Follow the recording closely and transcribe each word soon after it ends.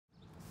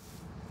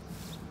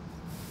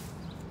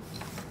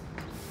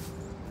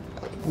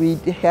We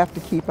have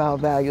to keep our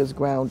values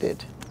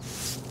grounded.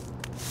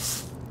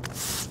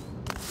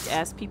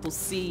 As people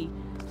see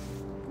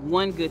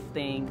one good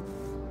thing,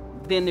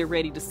 then they're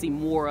ready to see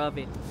more of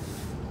it.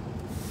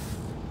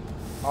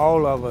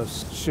 All of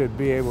us should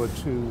be able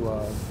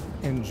to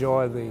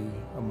enjoy the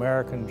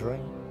American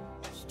dream,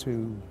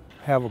 to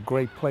have a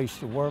great place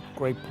to work,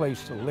 great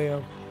place to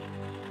live.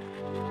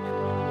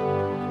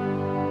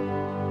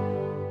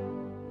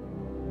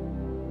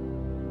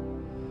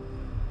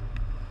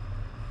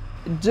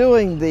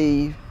 During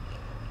the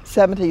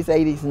 70s,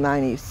 80s, and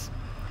 90s,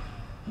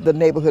 the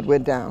neighborhood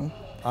went down.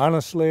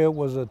 Honestly, it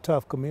was a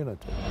tough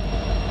community.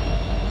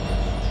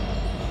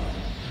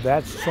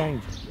 That's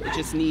changing. It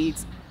just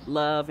needs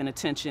love and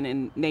attention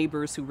and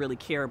neighbors who really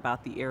care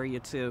about the area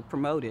to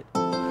promote it.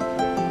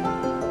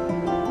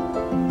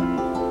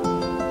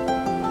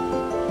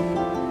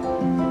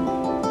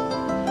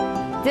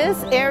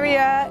 This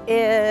area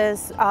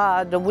is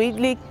the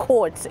Wheatley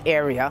Courts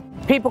area.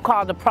 People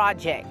call the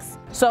projects.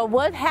 So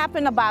what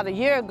happened about a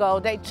year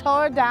ago, they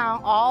tore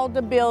down all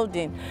the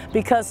building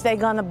because they're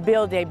gonna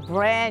build a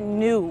brand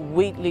new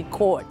Wheatley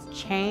Courts.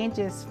 Change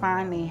is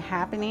finally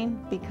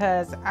happening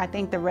because I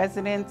think the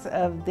residents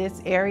of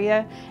this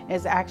area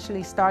is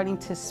actually starting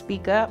to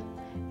speak up,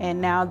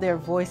 and now their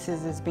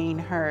voices is being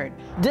heard.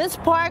 This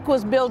park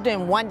was built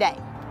in one day.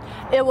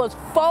 It was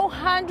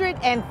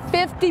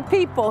 450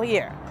 people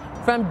here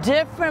from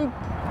different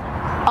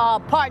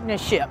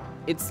partnerships.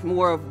 It's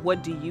more of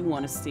what do you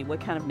want to see?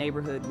 What kind of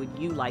neighborhood would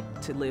you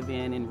like to live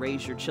in and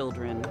raise your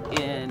children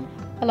in?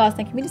 Hello,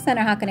 Austin Community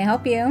Center, how can I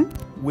help you?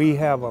 We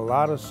have a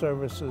lot of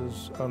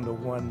services under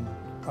one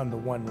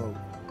roof.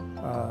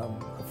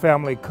 A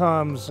family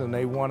comes and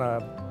they want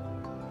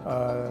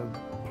to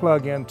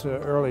plug into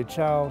early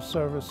child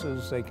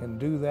services, they can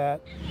do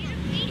that.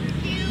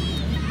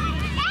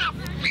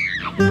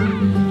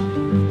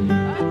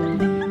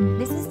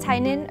 This is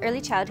Tynan Early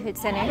Childhood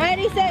Center.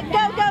 Ready, set,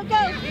 go, go, go!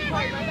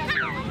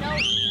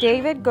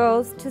 David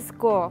goes to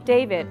school.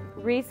 David,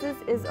 recess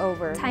is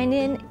over.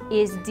 Tynan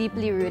is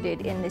deeply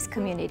rooted in this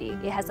community.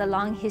 It has a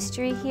long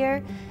history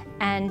here,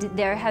 and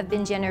there have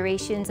been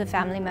generations of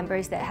family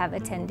members that have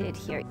attended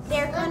here.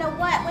 They're gonna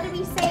what? What did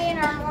we say in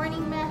our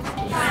morning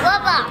message?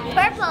 Blah,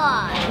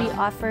 purple! We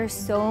offer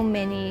so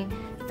many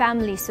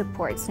family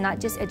supports, not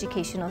just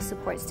educational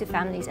supports to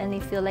families, and they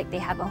feel like they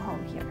have a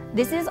home here.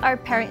 This is our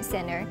parent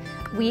center.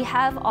 We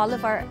have all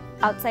of our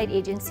outside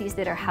agencies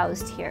that are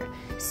housed here.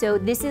 So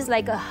this is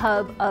like a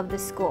hub of the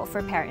school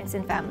for parents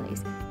and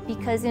families.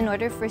 Because in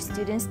order for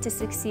students to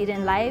succeed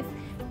in life,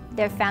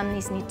 their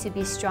families need to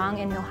be strong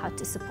and know how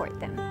to support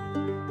them.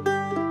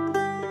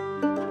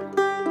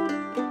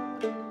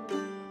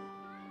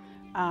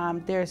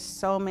 There's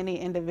so many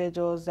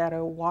individuals that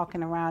are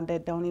walking around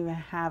that don't even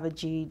have a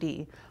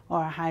GED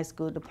or a high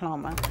school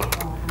diploma.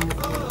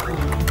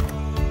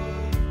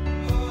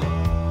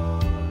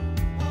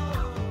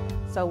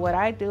 So what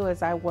I do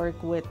is I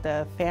work with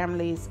the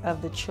families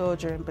of the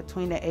children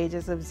between the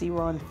ages of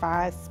 0 and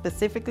 5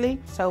 specifically.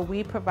 So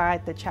we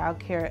provide the child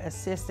care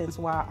assistance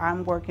while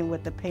I'm working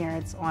with the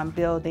parents on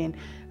building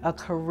a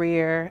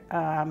career,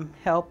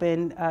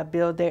 helping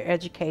build their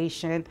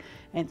education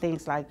and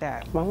things like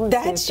that.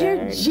 That's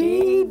your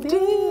GED!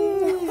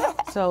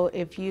 So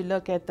if you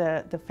look at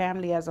the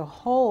family as a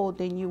whole,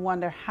 then you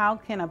wonder how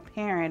can a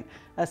parent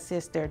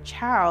assist their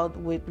child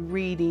with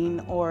reading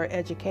or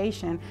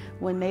education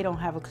when they don't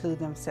have a clue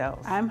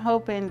themselves. I'm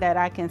hoping that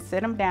I can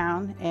sit them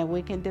down and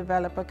we can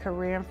develop a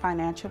career and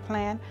financial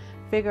plan,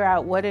 figure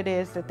out what it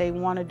is that they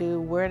want to do,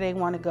 where they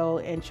want to go,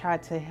 and try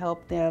to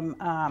help them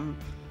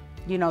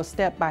you know,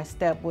 step by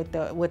step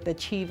with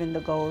achieving the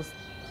goals.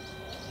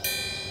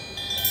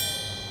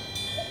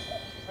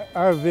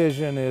 Our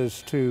vision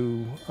is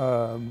to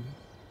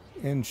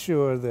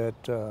ensure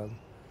that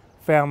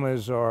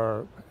families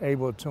are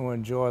able to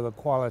enjoy the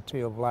quality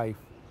of life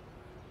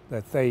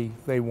that they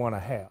want to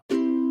have.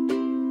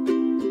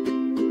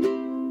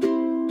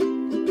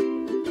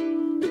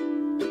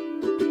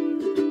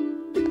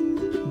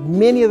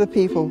 Many of the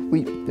people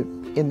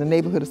in the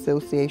neighborhood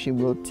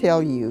association will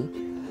tell you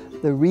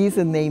the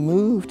reason they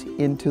moved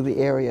into the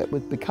area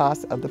was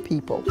because of the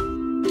people.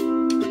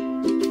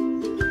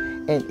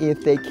 And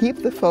if they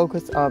keep the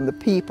focus on the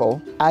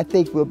people, I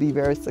think we'll be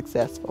very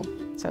successful.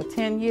 So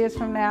 10 years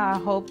from now, I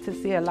hope to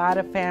see a lot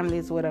of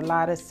families with a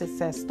lot of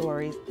success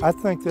stories. I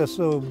think this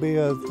will be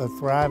a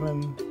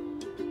thriving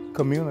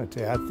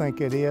community. I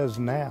think it is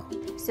now.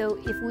 So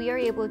if we are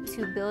able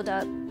to build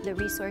up the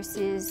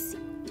resources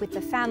with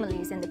the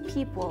families and the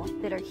people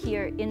that are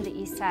here in the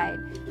East Side,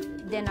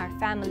 then our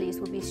families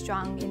will be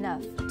strong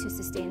enough to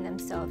sustain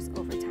themselves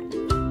over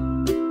time.